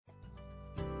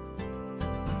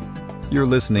You're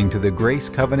listening to the Grace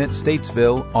Covenant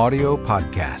Statesville audio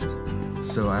podcast.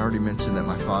 So I already mentioned that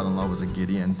my father-in-law was a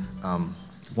Gideon.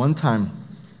 One time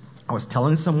I was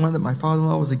telling someone that my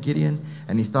father-in-law was a Gideon,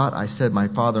 and he thought I said my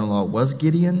father-in-law was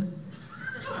Gideon.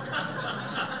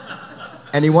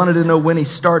 And he wanted to know when he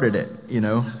started it,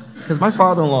 because my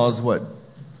father-in-law is,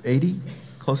 80?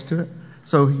 Close to it?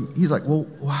 So he's like, well,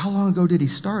 how long ago did he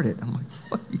start it? I'm like,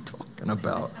 what are you talking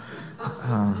about?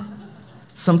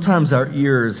 Sometimes our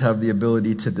ears have the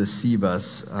ability to deceive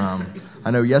us.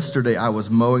 I know yesterday I was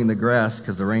mowing the grass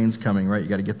because the rain's coming, right? You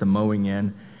got to get the mowing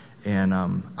in. And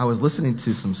I was listening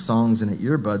to some songs in the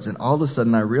earbuds, and all of a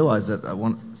sudden I realized that I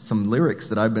want some lyrics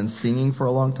that I've been singing for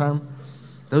a long time.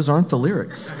 Those aren't the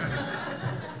lyrics.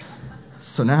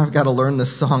 So now I've got to learn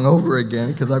this song over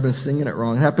again because I've been singing it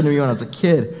wrong. It happened to me when I was a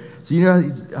kid. So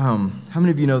how many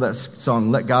of you know that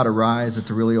song, Let God Arise? It's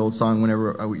a really old song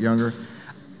whenever I was younger.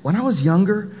 When I was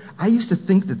younger, I used to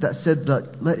think that said,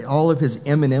 let all of his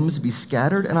M&Ms be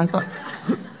scattered. And I thought,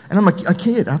 and I'm a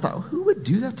kid, I thought, who would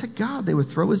do that to God? They would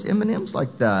throw his M&Ms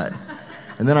like that.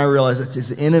 And then I realized it's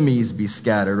his enemies be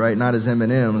scattered, right? Not his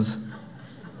M&Ms.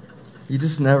 You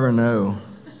just never know.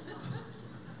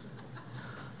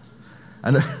 I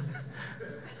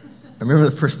remember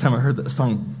the first time I heard that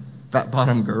song, Fat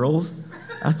Bottom Girls.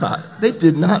 I thought, they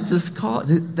did not just call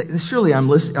it. Surely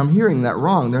I'm hearing that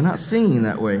wrong. They're not singing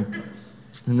that way.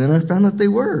 And then I found out they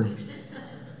were.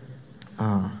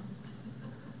 So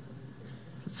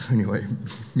anyway,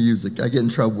 music. I get in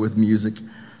trouble with music.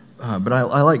 But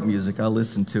I like music. I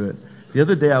listen to it. The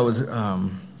other day I was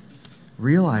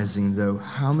realizing, though,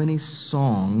 how many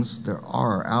songs there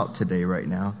are out today right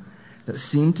now that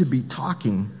seem to be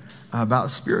talking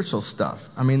about spiritual stuff.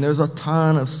 I mean, there's a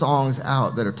ton of songs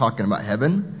out that are talking about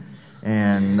heaven,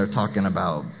 and they're talking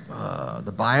about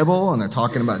the Bible, and they're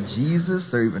talking about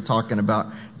Jesus. They're even talking about,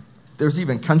 there's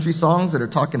even country songs that are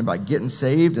talking about getting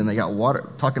saved, and they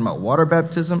got talking about water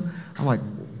baptism. I'm like,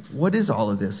 what is all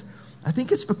of this? I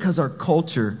think it's because our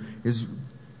culture is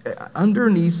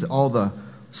underneath all the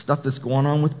stuff that's going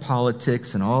on with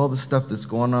politics and all the stuff that's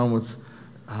going on with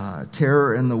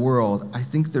terror in the world. I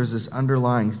think there's this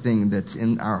underlying thing that's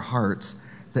in our hearts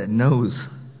that knows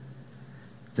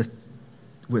that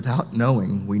without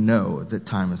knowing, we know that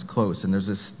time is close. And there's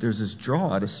this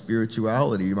draw to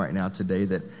spirituality right now today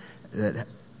that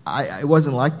it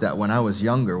wasn't like that when I was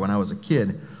younger, when I was a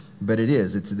kid, but it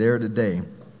is. It's there today.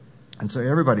 And so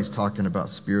everybody's talking about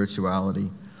spirituality.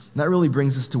 And that really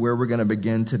brings us to where we're going to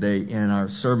begin today in our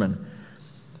sermon.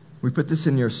 We put this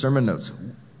in your sermon notes.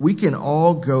 We can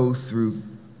all go through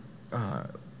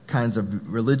kinds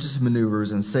of religious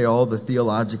maneuvers and say all the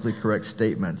theologically correct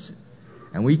statements.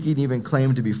 And we can even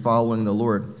claim to be following the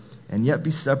Lord and yet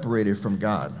be separated from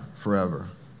God forever.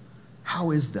 How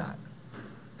is that?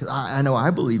 Because I know I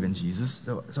believe in Jesus,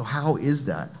 so how is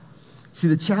that? See,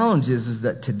 the challenge is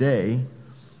that today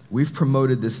we've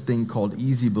promoted this thing called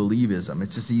easy believism.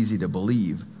 It's just easy to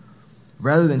believe,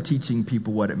 rather than teaching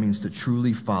people what it means to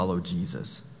truly follow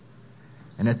Jesus.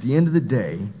 And at the end of the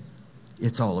day,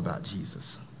 it's all about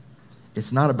Jesus.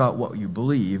 It's not about what you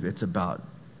believe. It's about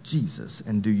Jesus.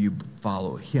 And do you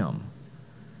follow him?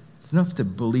 It's enough to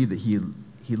believe that he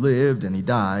lived and he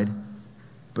died,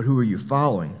 but who are you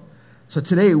following? So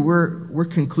today we're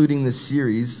concluding this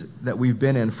series that we've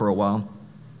been in for a while.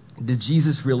 Did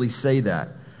Jesus really say that?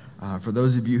 For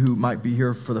those of you who might be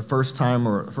here for the first time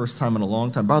or first time in a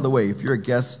long time. By the way, if you're a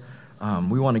guest,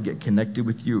 we want to get connected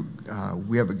with you.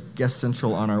 We have a guest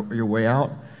central on your way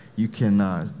out. You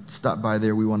can stop by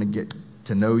there. We want to get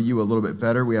to know you a little bit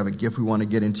better. We have a gift we want to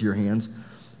get into your hands.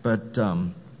 But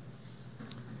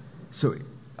so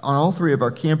on all three of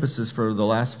our campuses for the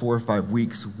last 4 or 5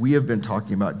 weeks, we have been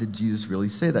talking about, did Jesus really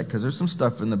say that? Because there's some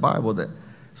stuff in the Bible that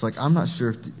it's like, I'm not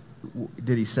sure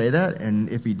did he say that? And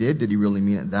if he did he really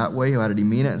mean it that way? How did he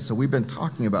mean it? And so we've been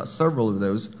talking about several of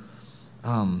those.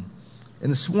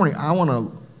 And this morning, I want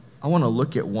to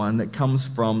look at one that comes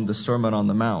from the Sermon on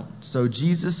the Mount. So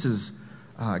Jesus has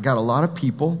got a lot of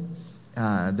people.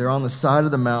 They're on the side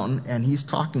of the mountain, and he's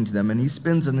talking to them. And he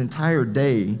spends an entire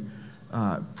day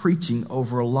preaching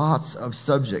over lots of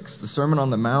subjects. The Sermon on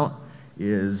the Mount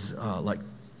is like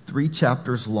 3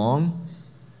 chapters long.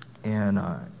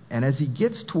 And as he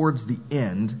gets towards the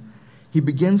end, he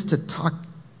begins to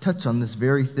touch on this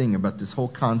very thing about this whole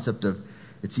concept of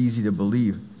it's easy to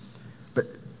believe.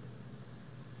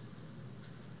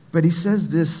 But he says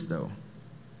this, though.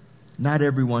 Not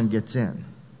everyone gets in.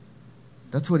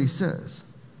 That's what he says.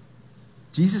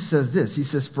 Jesus says this. He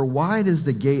says, for wide is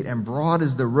the gate and broad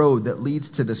is the road that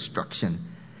leads to destruction,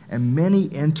 and many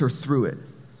enter through it.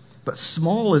 But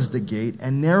small is the gate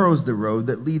and narrow is the road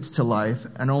that leads to life,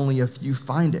 and only a few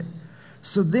find it.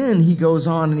 So then he goes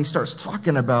on and he starts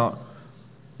talking about,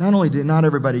 not only did not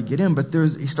everybody get in, but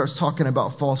he starts talking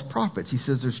about false prophets. He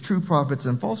says there's true prophets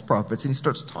and false prophets, and he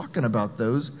starts talking about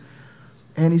those.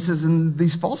 And he says, and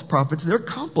these false prophets, they're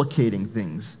complicating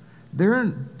things.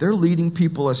 They're leading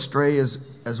people astray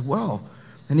as well.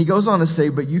 And he goes on to say,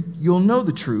 but you'll know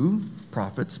the true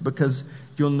prophets because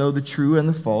you'll know the true and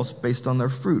the false based on their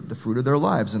fruit, the fruit of their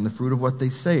lives and the fruit of what they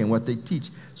say and what they teach.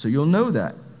 So you'll know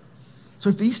that. So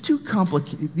if these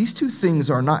two things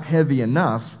are not heavy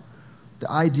enough,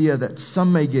 the idea that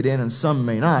some may get in and some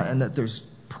may not, and that there's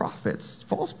prophets,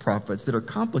 false prophets that are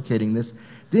complicating this,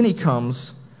 then he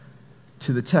comes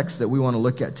to the text that we want to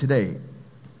look at today.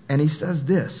 And he says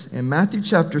this, in Matthew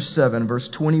chapter 7, verse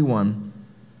 21,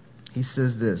 he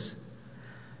says this,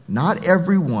 "Not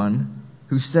everyone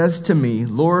who says to me,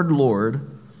 'Lord, Lord,'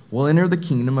 will enter the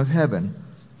kingdom of heaven,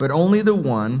 but only the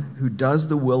one who does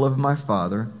the will of my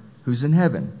Father who's in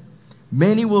heaven.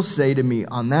 Many will say to me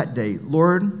on that day,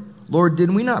 'Lord, Lord,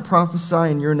 did we not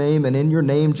prophesy in your name, and in your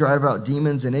name drive out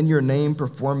demons, and in your name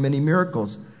perform many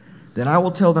miracles?' Then I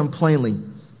will tell them plainly,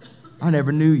 'I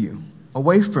never knew you.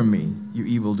 Away from me, you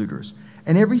evildoers.'"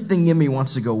 And everything in me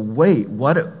wants to go, wait,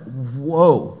 what?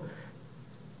 Whoa.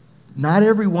 Not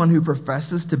everyone who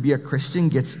professes to be a Christian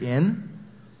gets in.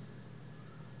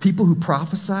 People who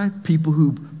prophesy, people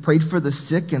who prayed for the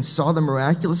sick and saw the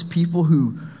miraculous, people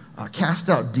who cast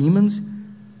out demons.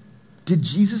 Did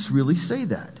Jesus really say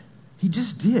that? He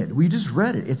just did. We just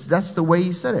read it. That's the way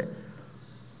he said it.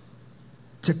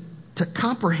 To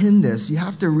comprehend this, you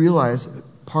have to realize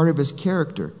part of his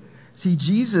character. See,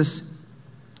 Jesus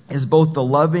is both the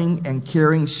loving and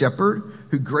caring shepherd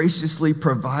who graciously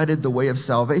provided the way of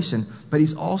salvation, but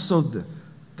he's also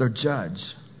the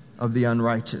judge of the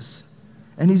unrighteous.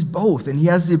 And he's both, and he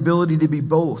has the ability to be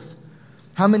both.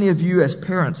 How many of you as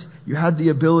parents, you had the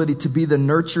ability to be the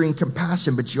nurturing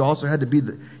compassion, but you also had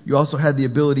the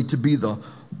ability to be the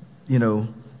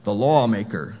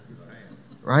lawmaker,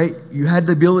 right? You had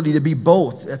the ability to be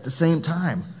both at the same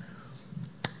time.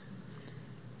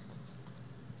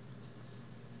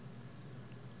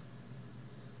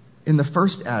 In the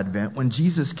first Advent, when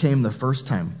Jesus came the first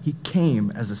time, he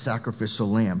came as a sacrificial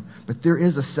lamb. But there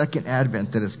is a second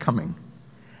Advent that is coming.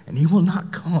 And he will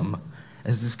not come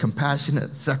as this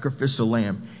compassionate sacrificial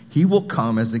lamb. He will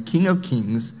come as the King of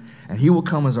Kings, and he will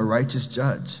come as a righteous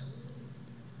judge.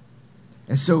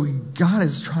 And so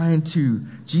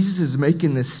Jesus is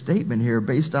making this statement here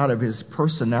based out of his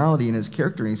personality and his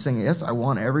character. And he's saying, yes, I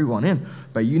want everyone in,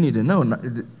 but you need to know,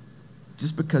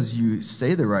 just because you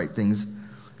say the right things.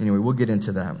 Anyway, we'll get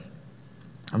into that.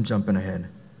 I'm jumping ahead.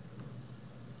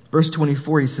 Verse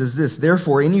 24, he says this,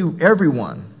 "Therefore,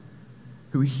 everyone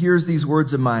who hears these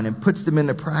words of mine and puts them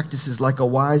into practice is like a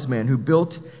wise man who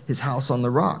built his house on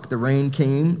the rock. The rain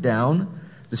came down,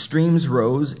 the streams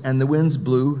rose, and the winds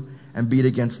blew and beat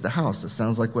against the house." That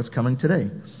sounds like what's coming today.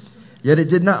 "Yet it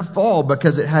did not fall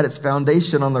because it had its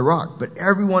foundation on the rock. But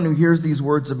everyone who hears these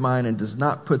words of mine and does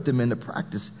not put them into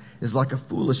practice is like a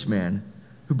foolish man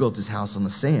who built his house on the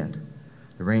sand.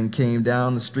 The rain came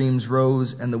down, the streams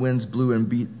rose, and the winds blew and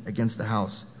beat against the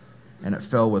house, and it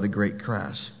fell with a great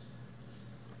crash."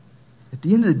 At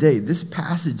the end of the day, this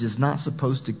passage is not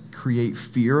supposed to create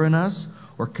fear in us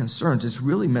or concerns. It's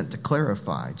really meant to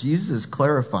clarify. Jesus is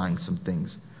clarifying some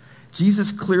things.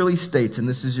 Jesus clearly states, and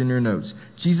this is in your notes,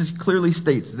 Jesus clearly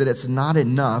states that it's not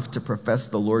enough to profess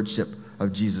the lordship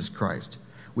of Jesus Christ.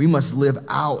 We must live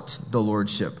out the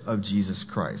lordship of Jesus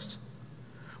Christ.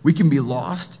 We can be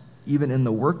lost even in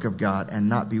the work of God and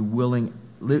not be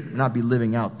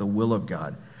living out the will of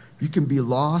God. You can be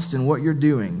lost in what you're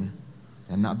doing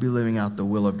and not be living out the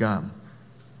will of God.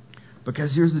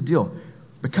 Because here's the deal.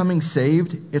 Becoming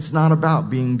saved, it's not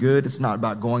about being good. It's not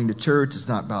about going to church. It's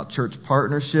not about church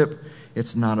partnership.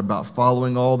 It's not about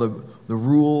following all the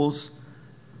rules.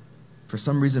 For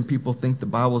some reason, people think the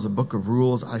Bible is a book of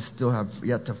rules. I still have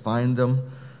yet to find them.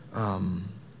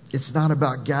 It's not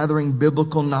about gathering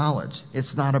biblical knowledge.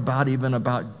 It's not even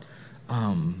about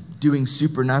doing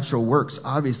supernatural works,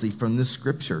 obviously, from this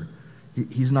scripture.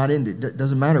 He's not into it. It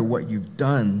doesn't matter what you've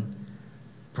done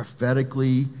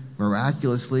prophetically,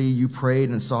 miraculously, you prayed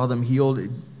and saw them healed.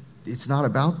 It's not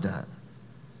about that.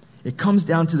 It comes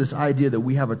down to this idea that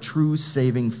we have a true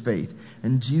saving faith.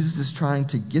 And Jesus is trying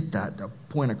to get that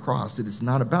point across, that it's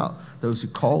not about those who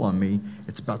call on me.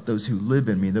 It's about those who live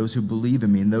in me, those who believe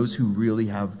in me, and those who really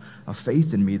have a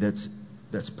faith in me that's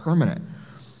permanent.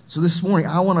 So this morning,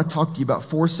 I want to talk to you about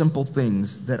 4 simple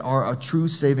things that are a true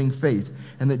saving faith,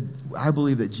 and that I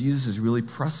believe that Jesus is really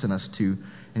pressing us to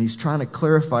And he's trying to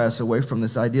clarify us away from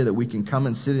this idea that we can come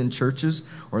and sit in churches,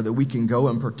 or that we can go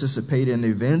and participate in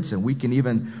events, and we can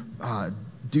even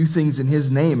do things in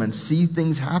his name and see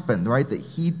things happen, right? That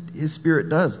his Spirit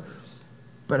does.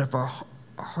 But if our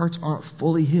hearts aren't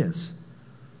fully his,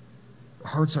 our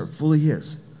hearts aren't fully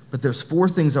his. But there's 4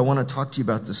 things I want to talk to you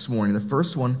about this morning. The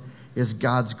first one is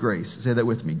God's grace. Say that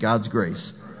with me, God's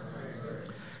grace.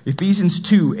 Ephesians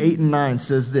 2:8-9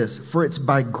 says this, "For it's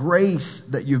by grace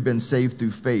that you've been saved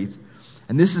through faith.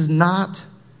 And this is not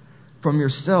from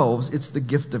yourselves, it's the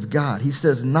gift of God." He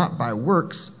says, not by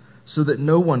works, so that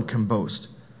no one can boast.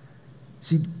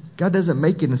 See, God doesn't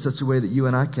make it in such a way that you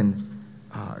and I can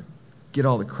get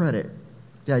all the credit.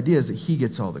 The idea is that he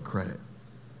gets all the credit.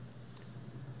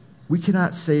 We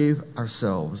cannot save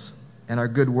ourselves, and our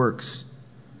good works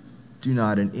do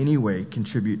not in any way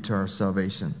contribute to our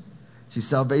salvation. See,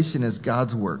 salvation is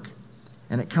God's work,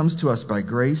 and it comes to us by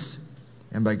grace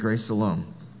and by grace alone.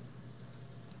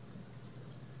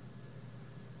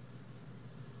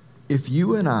 If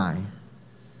you and I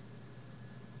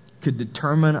could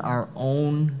determine our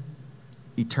own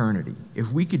eternity, if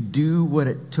we could do what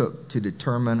it took to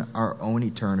determine our own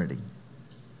eternity,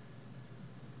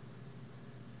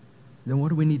 then what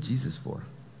do we need Jesus for?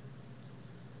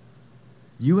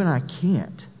 You and I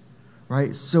can't,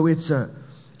 right? So it's a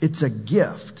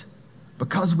gift.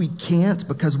 Because we can't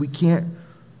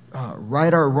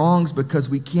right our wrongs, because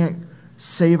we can't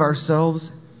save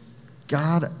ourselves,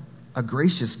 God, a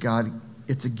gracious God,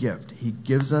 it's a gift. He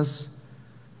gives us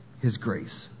his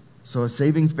grace. So a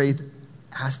saving faith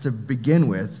has to begin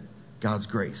with God's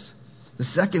grace. The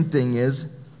second thing is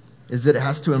that it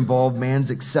has to involve man's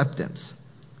acceptance.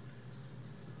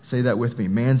 Say that with me,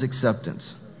 man's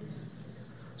acceptance.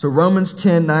 So Romans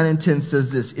 10:9-10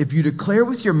 says this, "If you declare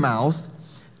with your mouth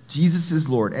Jesus is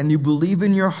Lord, and you believe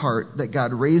in your heart that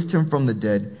God raised him from the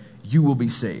dead, you will be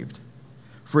saved.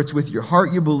 For it's with your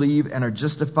heart you believe and are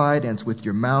justified, and it's with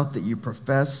your mouth that you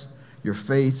profess your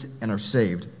faith and are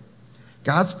saved."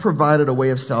 God's provided a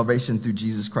way of salvation through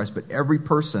Jesus Christ, but every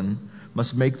person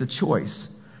must make the choice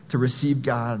to receive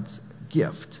God's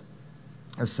gift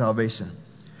of salvation.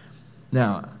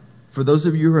 Now, for those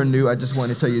of you who are new, I just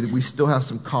want to tell you that we still have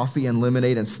some coffee and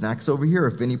lemonade and snacks over here.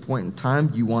 If any point in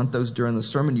time you want those during the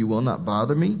sermon, you will not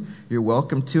bother me. You're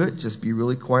welcome to it. Just be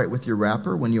really quiet with your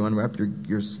wrapper when you unwrap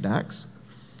your snacks.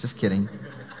 Just kidding.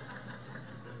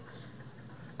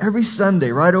 Every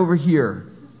Sunday, right over here,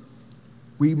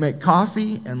 we make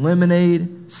coffee and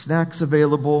lemonade, snacks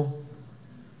available.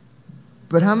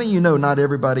 But how many of you know not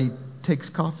everybody takes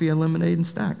coffee and lemonade and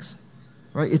snacks?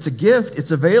 Right? It's a gift.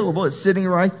 It's available. It's sitting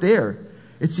right there.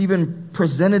 It's even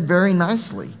presented very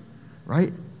nicely.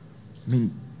 Right? I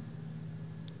mean,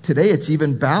 today it's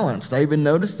even balanced. I even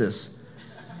noticed this.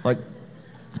 Like,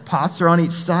 the pots are on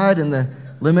each side and the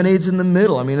lemonade's in the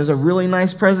middle. I mean, there's a really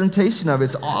nice presentation of it.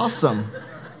 It's awesome.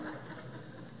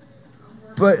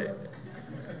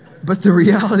 But the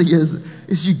reality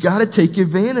is you got to take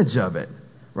advantage of it,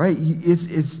 right?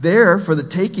 It's there for the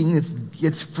taking.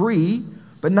 It's free,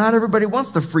 but not everybody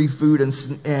wants the free food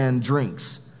and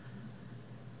drinks.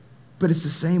 But it's the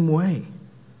same way.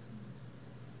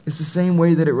 It's the same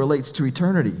way that it relates to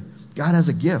eternity. God has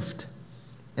a gift,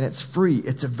 and it's free.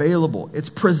 It's available. It's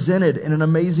presented in an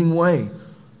amazing way.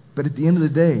 But at the end of the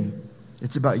day,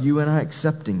 it's about you and I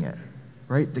accepting it,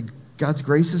 right? God's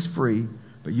grace is free.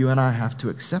 But you and I have to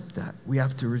accept that. We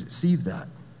have to receive that.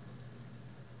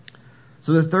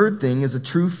 So the third thing is a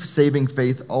true saving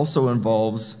faith also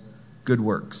involves good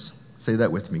works. Say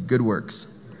that with me, good works.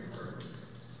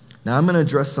 Now I'm going to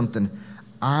address something.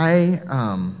 I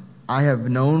have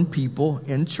known people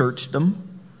in churchdom.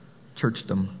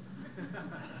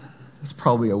 That's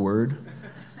probably a word.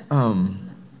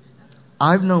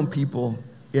 I've known people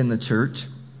in the church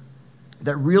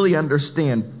that really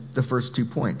understand the first 2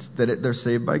 points, that they're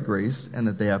saved by grace and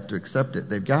that they have to accept it.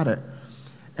 They've got it.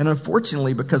 And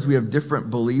unfortunately, because we have different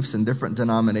beliefs and different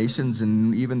denominations,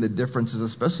 and even the differences,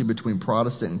 especially between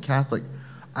Protestant and Catholic,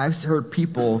 I've heard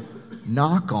people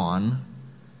knock on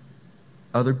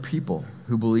other people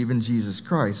who believe in Jesus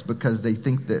Christ because they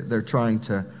think that they're trying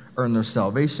to earn their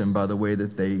salvation by the way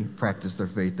that they practice their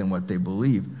faith and what they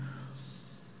believe.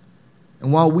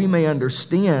 And while we may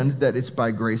understand that it's by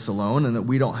grace alone and that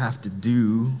we don't have to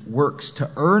do works to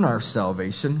earn our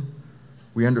salvation,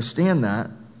 we understand that.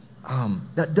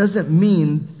 That doesn't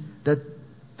mean that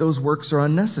those works are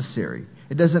unnecessary.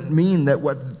 It doesn't mean that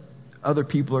what other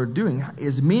people are doing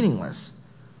is meaningless.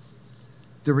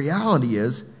 The reality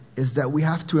is that we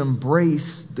have to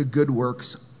embrace the good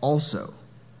works also.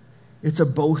 It's a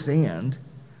both and.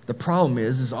 The problem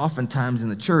is oftentimes in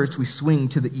the church we swing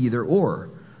to the either or.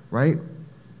 Right?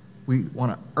 we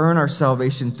want to earn our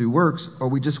salvation through works, or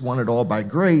we just want it all by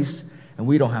grace and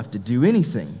we don't have to do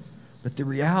anything. But the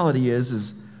reality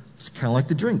is it's kind of like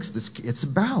the drinks. It's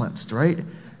balanced, right?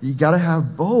 You got to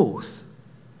have both.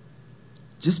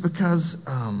 Just because,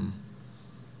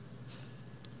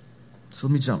 so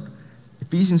let me jump.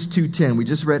 Ephesians 2:10, we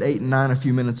just read 8 and 9 a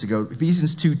few minutes ago.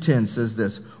 Ephesians 2:10 says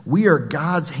this: we are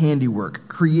God's handiwork,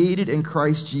 created in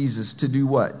Christ Jesus to do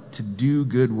what? To do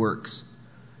good works.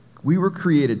 We were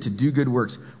created to do good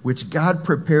works, which God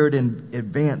prepared in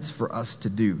advance for us to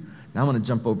do. Now I'm going to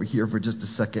jump over here for just a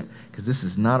second, because this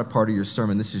is not a part of your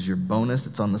sermon. This is your bonus.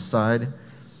 It's on the side.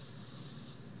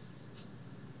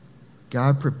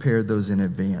 God prepared those in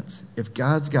advance. If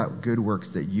God's got good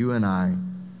works that you and I,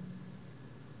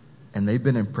 and they've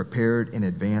been prepared in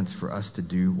advance for us to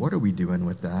do, what are we doing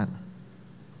with that?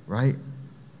 Right?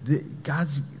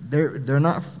 They're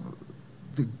not,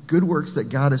 the good works that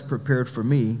God has prepared for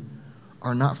me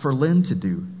are not for Lynn to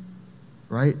do.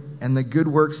 Right? And the good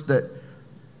works that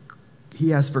he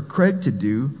has for Craig to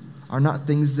do are not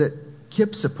things that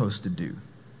Kip's supposed to do.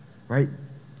 Right?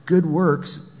 Good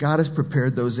works, God has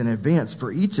prepared those in advance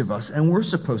for each of us, and we're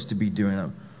supposed to be doing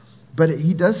them. But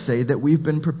he does say that we've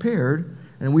been prepared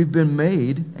and we've been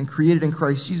made and created in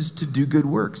Christ Jesus to do good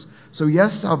works. So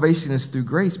yes, salvation is through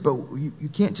grace, but you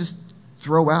can't just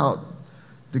throw out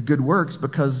the good works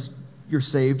because you're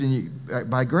saved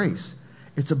by grace.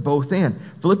 It's a both and.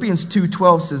 Philippians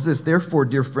 2:12 says this: therefore,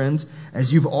 dear friends,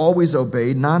 as you've always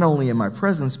obeyed, not only in my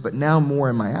presence, but now more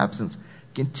in my absence,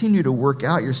 continue to work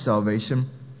out your salvation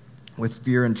with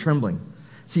fear and trembling.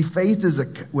 See, faith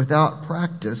without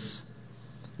practice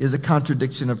is a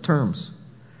contradiction of terms.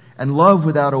 And love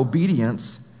without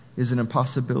obedience is an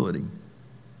impossibility.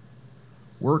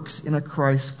 Works in a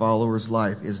Christ follower's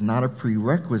life is not a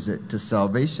prerequisite to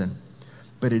salvation,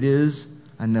 but it is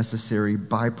a necessary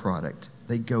byproduct.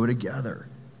 They go together.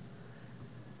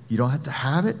 You don't have to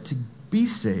have it to be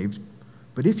saved,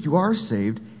 but if you are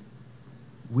saved,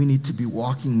 we need to be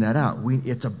walking that out.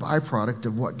 It's a byproduct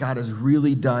of what God has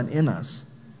really done in us.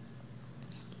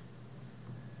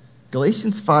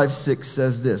 Galatians 5:6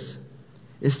 says this.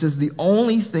 It says the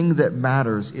only thing that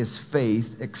matters is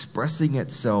faith expressing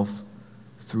itself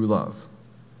through love.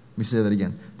 Let me say that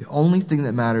again. The only thing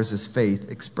that matters is faith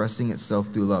expressing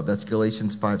itself through love. That's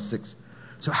Galatians 5:6.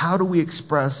 So how do we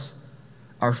express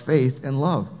our faith in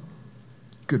love?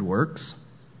 Good works.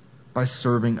 By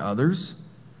serving others.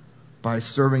 By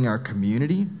serving our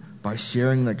community. By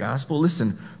sharing the gospel.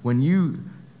 Listen, when you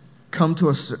come to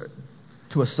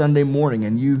a Sunday morning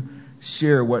and you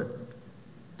share what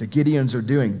the Gideons are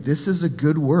doing, this is a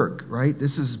good work, right?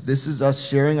 This is us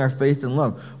sharing our faith and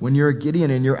love. When you're a Gideon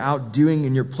and you're out doing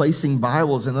and you're placing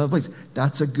Bibles in other places,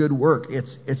 that's a good work.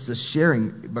 It's the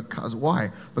sharing. Because why?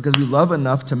 Because we love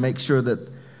enough to make sure that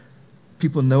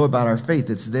people know about our faith.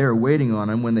 It's there waiting on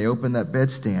them when they open that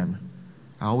bedstand.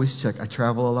 I always check. I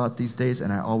travel a lot these days,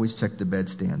 and I always check the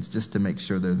bedstands just to make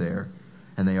sure they're there.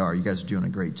 And they are. You guys are doing a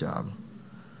great job.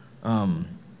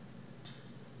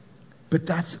 But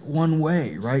that's one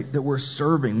way, right, that we're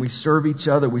serving. We serve each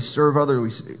other. We serve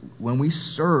others. When we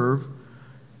serve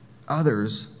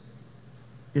others,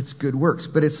 it's good works.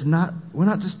 But we're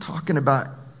not just talking about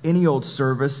any old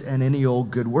service and any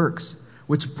old good works,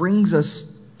 which brings us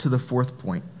to the fourth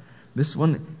point. This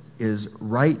one is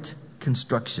right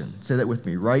construction. Say that with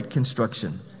me, right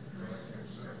construction.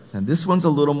 And this one's a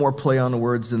little more play on the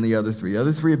words than the other three. The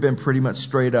other three have been pretty much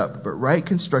straight up. But right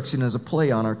construction is a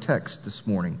play on our text this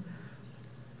morning.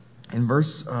 In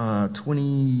verse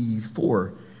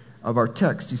 24 of our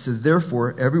text, he says,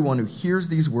 therefore, everyone who hears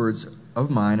these words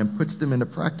of mine and puts them into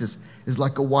practice is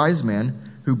like a wise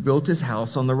man who built his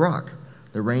house on the rock.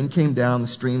 The rain came down, the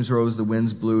streams rose, the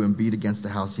winds blew and beat against the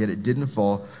house, yet it didn't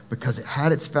fall because it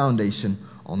had its foundation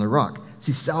on the rock.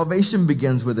 See, salvation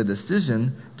begins with a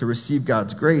decision to receive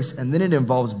God's grace, and then it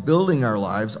involves building our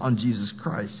lives on Jesus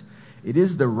Christ. It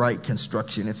is the right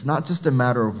construction. It's not just a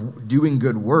matter of doing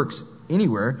good works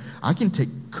anywhere. I can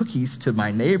take cookies to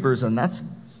my neighbors, and that's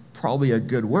probably a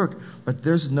good work, but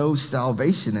there's no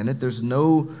salvation in it. There's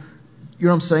no, you know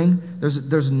what I'm saying?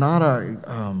 There's not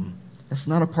it's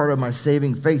not a part of my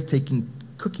saving faith taking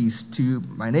cookies to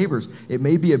my neighbors. It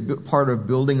may be a part of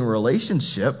building a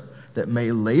relationship that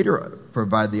may later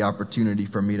provide the opportunity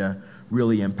for me to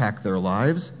really impact their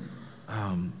lives.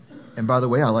 And by the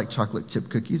way, I like chocolate chip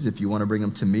cookies. If you want to bring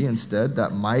them to me instead,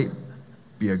 that might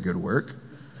be a good work.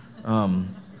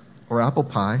 Or apple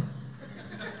pie.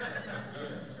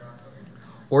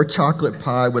 Or chocolate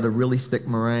pie with a really thick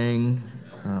meringue.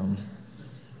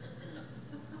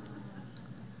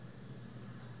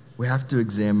 We have to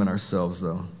examine ourselves,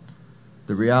 though.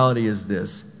 The reality is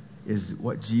this. is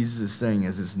what Jesus is saying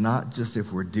is it's not just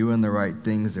if we're doing the right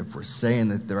things, if we're saying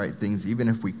the right things, even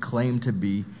if we claim to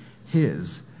be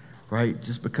his, right?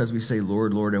 Just because we say,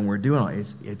 Lord, Lord, and we're doing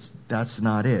it, that's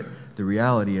not it. The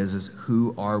reality is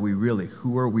who are we really?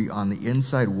 Who are we on the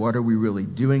inside? What are we really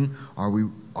doing? Are we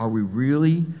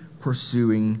really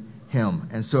pursuing him?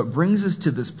 And so it brings us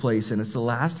to this place, and it's the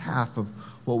last half of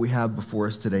what we have before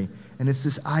us today. And it's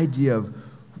this idea of,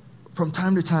 from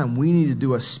time to time, we need to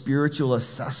do a spiritual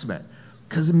assessment.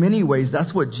 Because in many ways,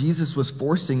 that's what Jesus was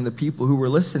forcing the people who were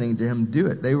listening to him do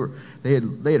it.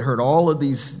 They had heard all of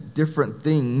these different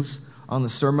things on the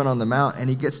Sermon on the Mount, and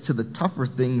he gets to the tougher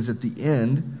things at the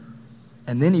end,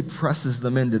 and then he presses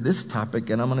them into this topic.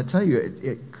 And I'm going to tell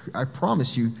you, I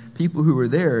promise you, people who were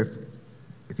there,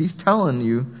 if he's telling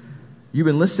you, you've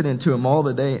been listening to him all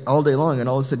day long, and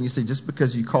all of a sudden you say, just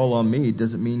because you call on me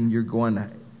doesn't mean you're going to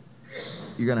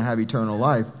have eternal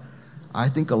life. I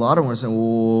think a lot of them are saying,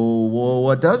 well,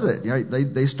 what does it? You know,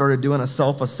 they started doing a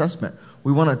self-assessment.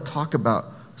 We want to talk about,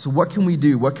 so what can we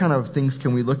do? What kind of things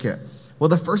can we look at? Well,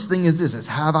 the first thing is this,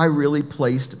 have I really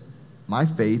placed my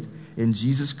faith in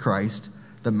Jesus Christ,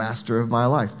 the master of my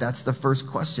life? That's the first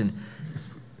question.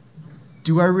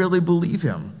 Do I really believe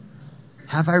him?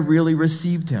 Have I really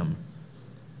received him?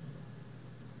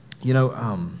 You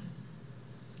know,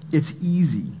 it's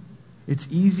easy. It's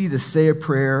easy to say a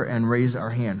prayer and raise our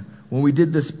hand. When we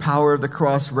did this Power of the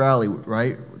Cross rally,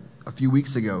 right, a few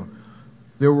weeks ago,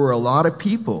 there were a lot of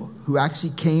people who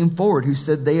actually came forward, who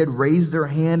said they had raised their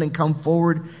hand and come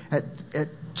forward at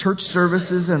church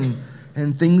services and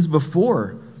things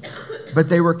before. But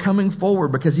they were coming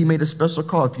forward because he made a special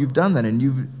call. If you've done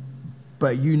that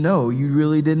but you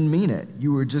really didn't mean it.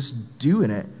 You were just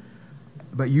doing it.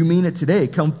 But you mean it today.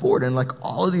 Come forward. And like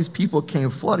all of these people came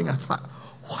flooding. I thought,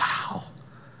 wow,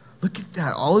 look at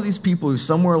that. All of these people who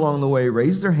somewhere along the way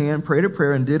raised their hand, prayed a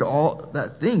prayer, and did all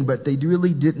that thing, but they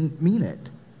really didn't mean it.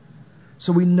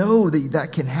 So we know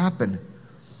that can happen.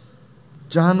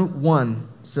 John 1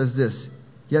 says this,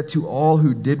 yet to all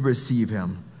who did receive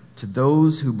him, to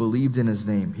those who believed in his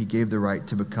name, he gave the right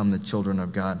to become the children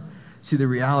of God. See, the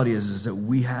reality is that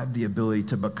we have the ability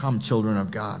to become children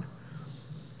of God.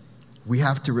 We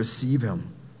have to receive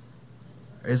him.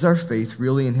 Is our faith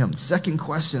really in him? Second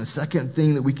question, second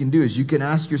thing that we can do is you can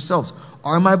ask yourselves,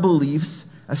 are my beliefs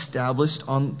established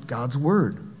on God's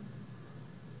word?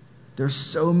 There's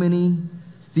so many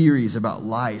theories about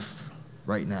life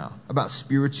right now, about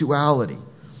spirituality,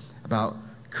 about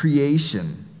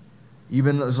creation.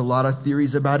 Even there's a lot of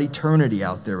theories about eternity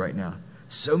out there right now.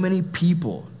 So many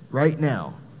people right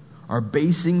now are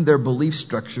basing their belief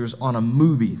structures on a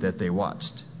movie that they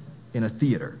watched in a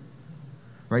theater.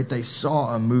 Right? They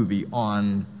saw a movie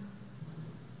on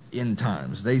end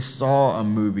times. They saw a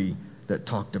movie that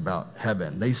talked about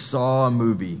heaven. They saw a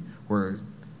movie where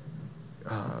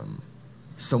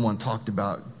someone talked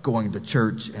about going to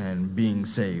church and being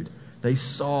saved. They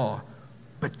saw,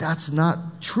 but that's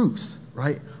not truth,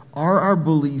 right? Are our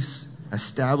beliefs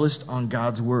established on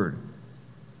God's word?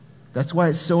 That's why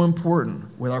it's so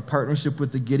important with our partnership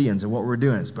with the Gideons and what we're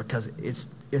doing. It's because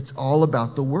it's all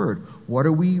about the word. What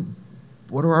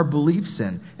are our beliefs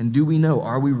in? And do we know?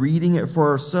 Are we reading it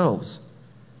for ourselves?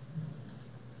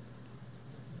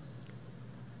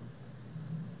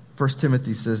 1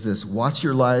 Timothy says this, watch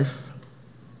your life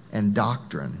and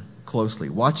doctrine closely.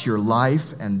 Watch your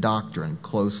life and doctrine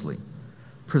closely.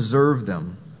 Persevere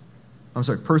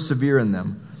in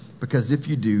them, because if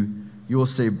you do, you will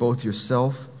save both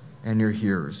yourself and your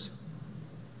hearers.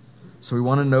 So we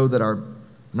want to know that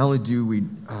not only do we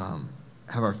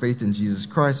have our faith in Jesus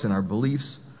Christ and our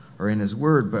beliefs are in his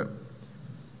word, but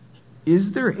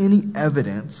is there any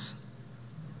evidence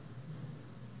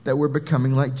that we're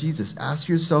becoming like Jesus? Ask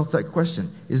yourself that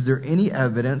question. Is there any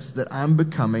evidence that I'm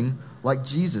becoming like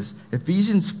Jesus?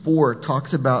 Ephesians 4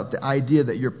 talks about the idea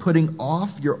that you're putting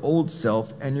off your old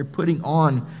self and you're putting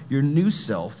on your new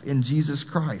self in Jesus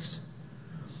Christ.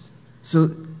 So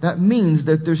that means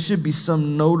that there should be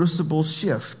some noticeable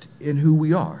shift in who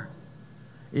we are.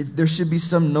 There should be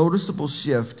some noticeable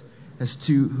shift as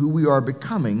to who we are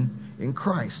becoming in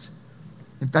Christ.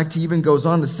 In fact, he even goes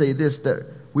on to say this, that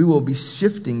we will be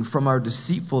shifting from our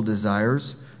deceitful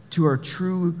desires to our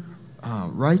true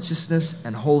righteousness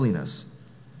and holiness.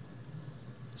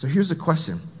 So here's a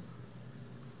question.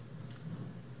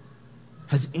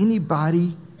 Has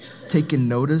anybody taken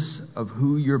notice of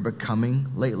who you're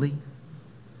becoming lately?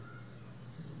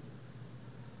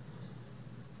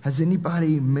 Has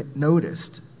anybody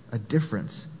noticed a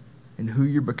difference in who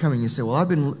you're becoming? You say, well, I've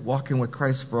been walking with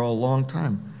Christ for a long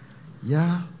time.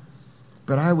 Yeah,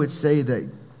 but I would say that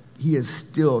he is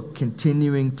still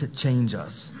continuing to change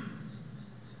us.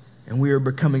 and we are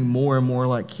becoming more and more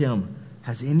like him.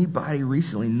 Has anybody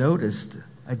recently noticed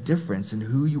a difference in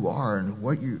who you are and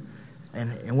what you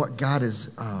and what God is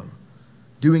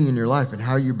doing in your life and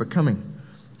how you're becoming?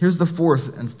 Here's the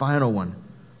fourth and final one.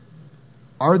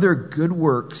 Are there good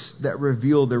works that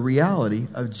reveal the reality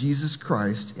of Jesus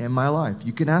Christ in my life?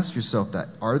 You can ask yourself that.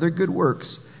 Are there good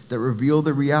works that reveal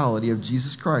the reality of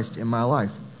Jesus Christ in my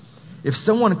life? If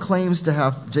someone claims to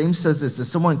have, James says this, if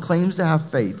someone claims to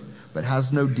have faith but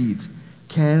has no deeds,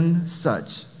 can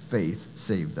such faith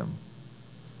save them?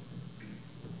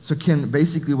 So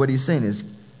basically what he's saying is,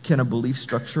 can a belief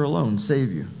structure alone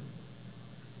save you?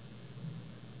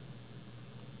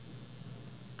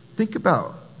 Think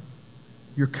about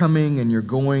your coming and your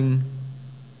going,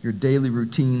 your daily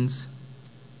routines.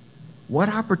 What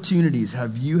opportunities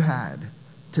have you had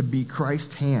to be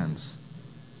Christ's hands?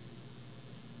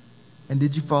 And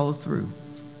did you follow through?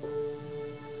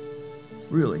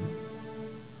 Really?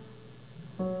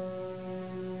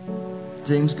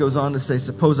 James goes on to say,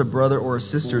 suppose a brother or a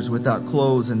sister is without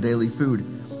clothes and daily food.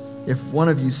 If one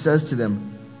of you says to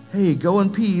them, hey, go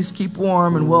in peace, keep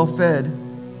warm and well fed,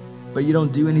 but you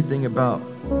don't do anything about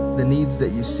the needs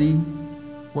that you see,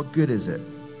 what good is it?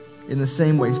 In the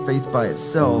same way, faith by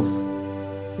itself,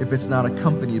 if it's not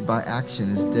accompanied by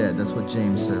action, is dead. That's what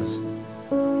James says.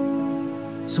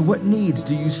 So what needs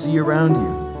do you see around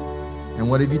you? And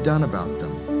what have you done about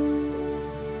them?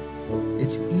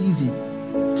 It's easy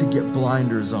to get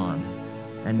blinders on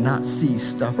and not see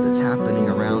stuff that's happening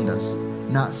around us,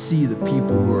 not see the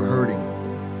people who are hurting.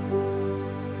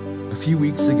 A few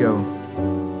weeks ago,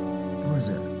 what was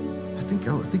it? I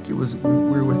think it was, we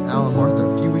were with Al and Martha.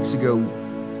 A few weeks ago,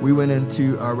 we went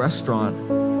into a restaurant,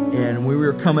 and we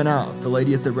were coming out. The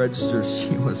lady at the register,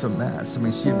 she was a mess. I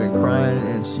mean, she had been crying,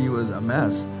 and she was a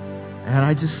mess. And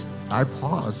I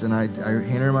paused, and I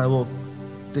handed her my little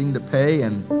thing to pay,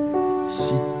 and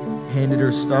she handed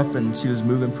her stuff, and she was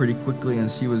moving pretty quickly, and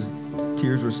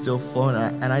tears were still flowing.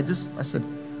 I said,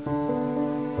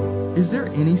 is there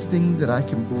anything that I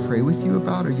can pray with you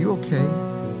about? Are you okay?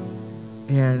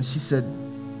 And she said,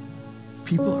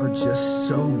 people are just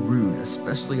so rude,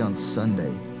 especially on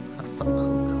Sunday. I thought,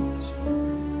 oh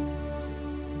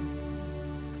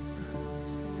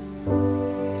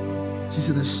gosh. She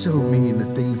said, they're so mean,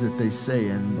 the things that they say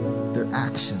and their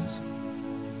actions.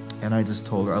 And I just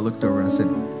told her, I looked over and I said,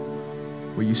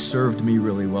 well, you served me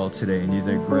really well today and you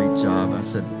did a great job. I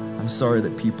said, I'm sorry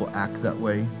that people act that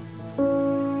way.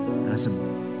 And I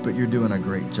said, but you're doing a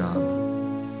great job.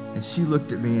 And she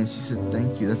looked at me and she said,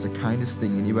 thank you. That's the kindest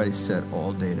thing anybody said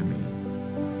all day to me.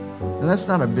 And that's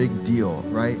not a big deal,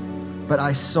 right? But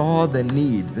I saw the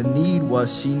need. The need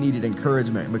was she needed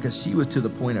encouragement because she was to the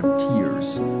point of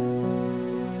tears.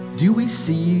 Do we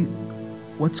see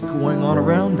what's going on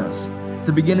around us? At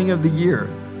the beginning of the year,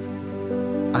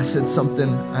 I said something,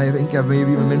 I think I've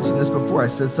maybe even mentioned this before. I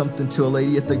said something to a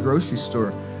lady at the grocery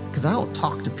store because I don't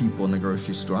talk to people in the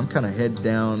grocery store. I'm kind of head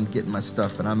down, getting my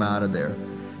stuff, and I'm out of there.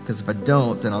 Because if I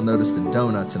don't, then I'll notice the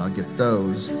donuts and I'll get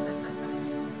those.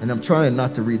 And I'm trying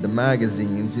not to read the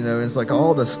magazines, it's like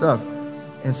all this stuff.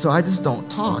 And so I just don't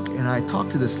talk. And I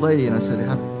talked to this lady and I said,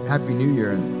 Happy New Year.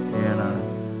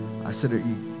 And I said, are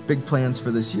you big plans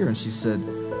for this year? And she said,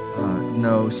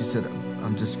 no. She said,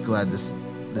 I'm just glad this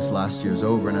last year's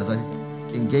over. And as I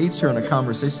engaged her in a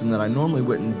conversation that I normally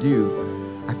wouldn't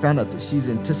do, I found out that she's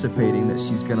anticipating that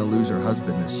she's going to lose her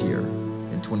husband this year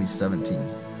in 2017.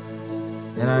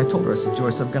 And I told her, I said,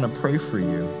 Joyce, I'm going to pray for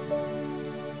you.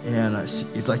 And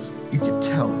it's like, you could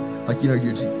tell, like, you're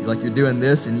doing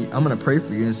this and I'm going to pray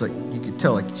for you. And it's like, you could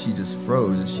tell, like, she just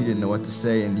froze and she didn't know what to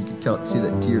say. And you could see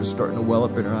that tears starting to well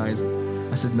up in her eyes.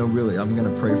 I said, no, really, I'm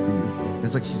going to pray for you. And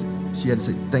it's like she had to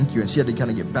say thank you. And she had to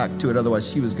kind of get back to it. Otherwise,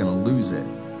 she was going to lose it.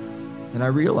 And I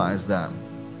realized that.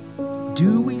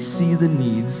 Do we see the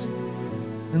needs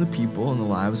and the people and the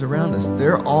lives around us?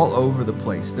 They're all over the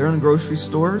place. They're in grocery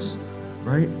stores,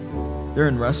 right? They're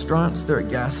in restaurants. They're at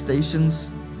gas stations.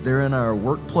 They're in our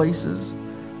workplaces.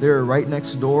 They're right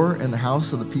next door in the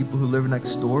house of the people who live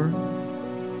next door.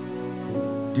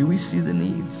 Do we see the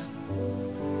needs?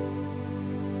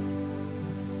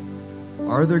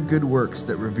 Are there good works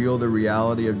that reveal the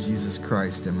reality of Jesus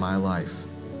Christ in my life?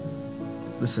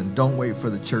 Listen, don't wait for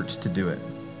the church to do it.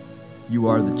 You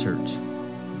are the church.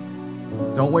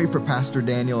 Don't wait for Pastor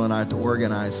Daniel and I to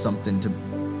organize something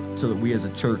so that we as a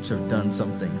church have done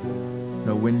something.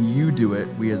 No, when you do it,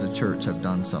 we as a church have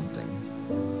done something.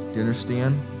 Do you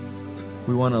understand?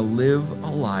 We want to live a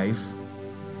life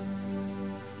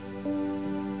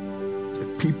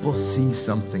that people see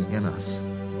something in us.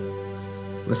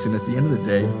 Listen, at the end of the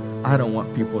day, I don't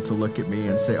want people to look at me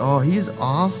and say, oh, he's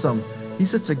awesome. He's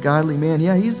such a godly man.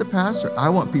 Yeah, he's a pastor. I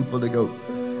want people to go,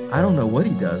 I don't know what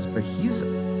he does, but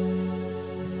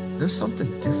there's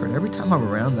something different. Every time I'm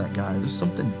around that guy, there's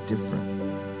something different.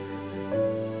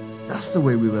 That's the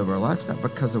way we live our lives, not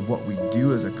because of what we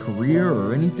do as a career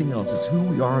or anything else. It's who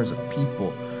we are as a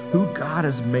people, who God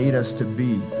has made us to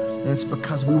be. And it's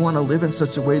because we want to live in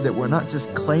such a way that we're not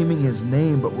just claiming his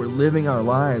name, but we're living our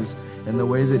lives in the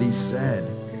way that he said.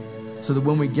 So that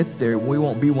when we get there, we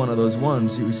won't be one of those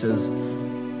ones who says,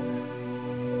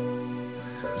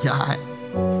 yeah,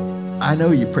 I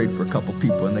know you prayed for a couple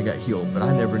people and they got healed, but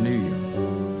I never knew you.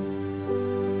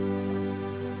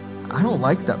 I don't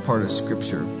like that part of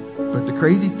Scripture. But the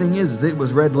crazy thing is it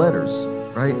was red letters,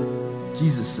 right?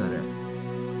 Jesus said it.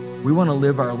 We want to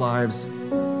live our lives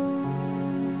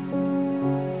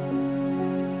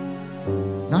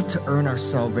not to earn our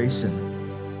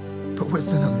salvation, but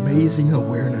with an amazing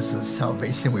awareness of the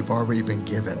salvation we've already been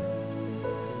given.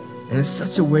 And it's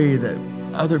such a way that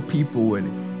other people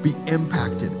would be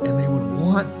impacted and they would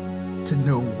want to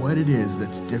know what it is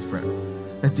that's different.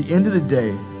 At the end of the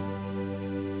day,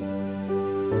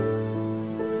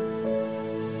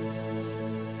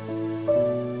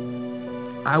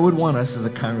 I would want us as a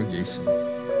congregation.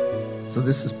 So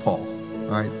this is Paul.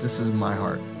 All right, this is my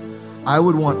heart. I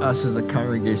would want us as a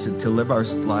congregation to live our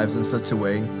lives in such a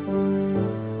way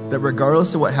that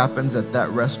regardless of what happens at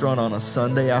that restaurant on a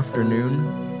Sunday afternoon,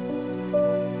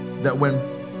 that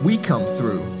when we come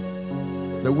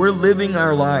through, that we're living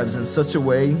our lives in such a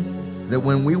way that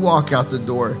when we walk out the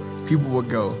door, people will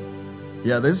go,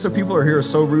 yeah, there's some people are here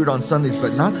so rude on Sundays,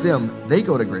 but not them. They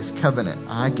go to Grace Covenant.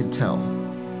 I can tell.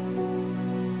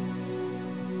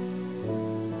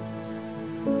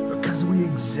 Because we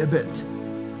exhibit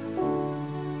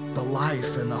the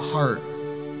life and the heart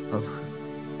of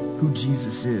who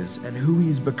Jesus is and who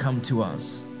he's become to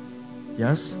us.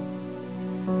 Yes?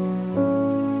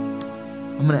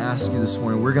 I'm going to ask you this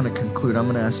morning, we're going to conclude. I'm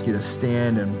going to ask you to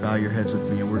stand and bow your heads with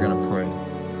me, and we're going to pray.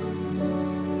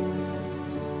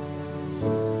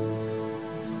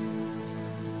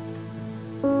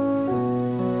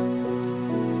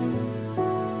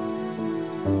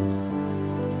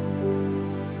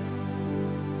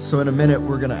 So in a minute,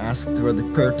 we're going to ask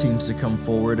the prayer teams to come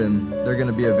forward, and they're going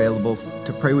to be available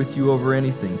to pray with you over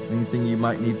anything you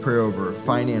might need prayer over,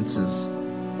 finances,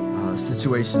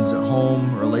 situations at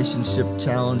home, relationship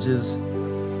challenges.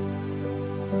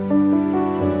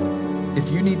 If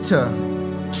you need to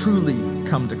truly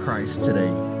come to Christ today,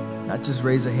 not just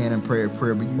raise a hand and pray a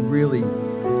prayer, but you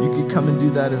could come and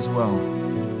do that as well.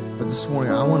 But this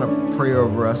morning, I want to pray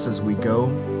over us as we go.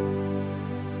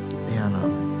 And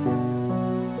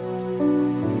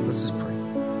let's just pray.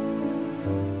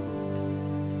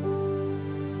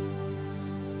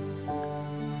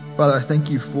 Father, I thank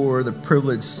you for the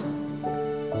privilege,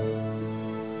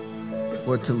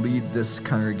 Lord, to lead this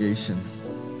congregation.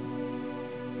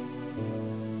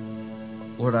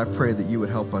 Lord, I pray that you would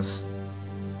help us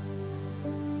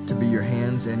to be your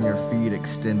hands and your feet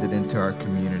extended into our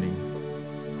community.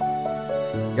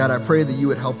 God, I pray that you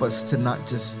would help us to not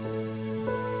just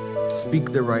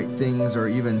speak the right things or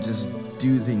even just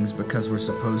do things because we're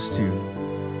supposed to.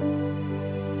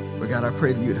 But God, I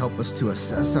pray that you would help us to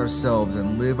assess ourselves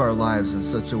and live our lives in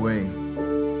such a way,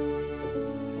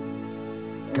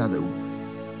 God, that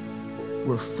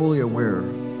we're fully aware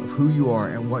of who you are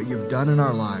and what you've done in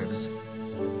our lives,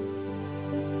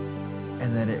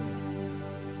 and that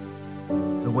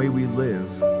the way we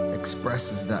live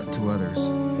expresses that to others.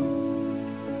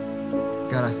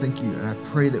 God, I thank you, and I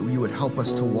pray that you would help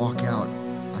us to walk out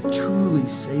a truly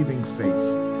saving faith,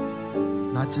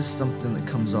 not just something that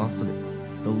comes off of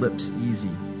the lips easy,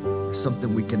 or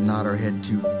something we can nod our head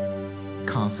to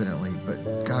confidently,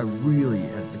 but God, really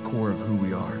at the core of who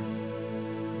we are.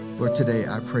 Lord, today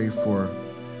I pray for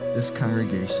this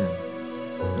congregation,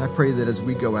 and I pray that as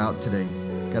we go out today,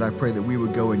 God, I pray that we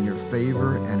would go in your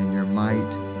favor and in your might.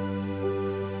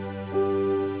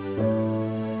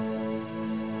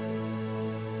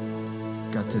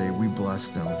 God, today we bless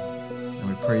them, and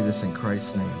we pray this in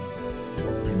Christ's name.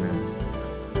 Amen.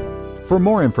 For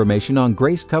more information on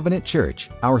Grace Covenant Church,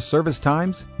 our service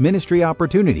times, ministry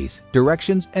opportunities,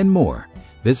 directions, and more,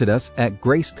 visit us at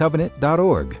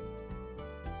gracecovenant.org.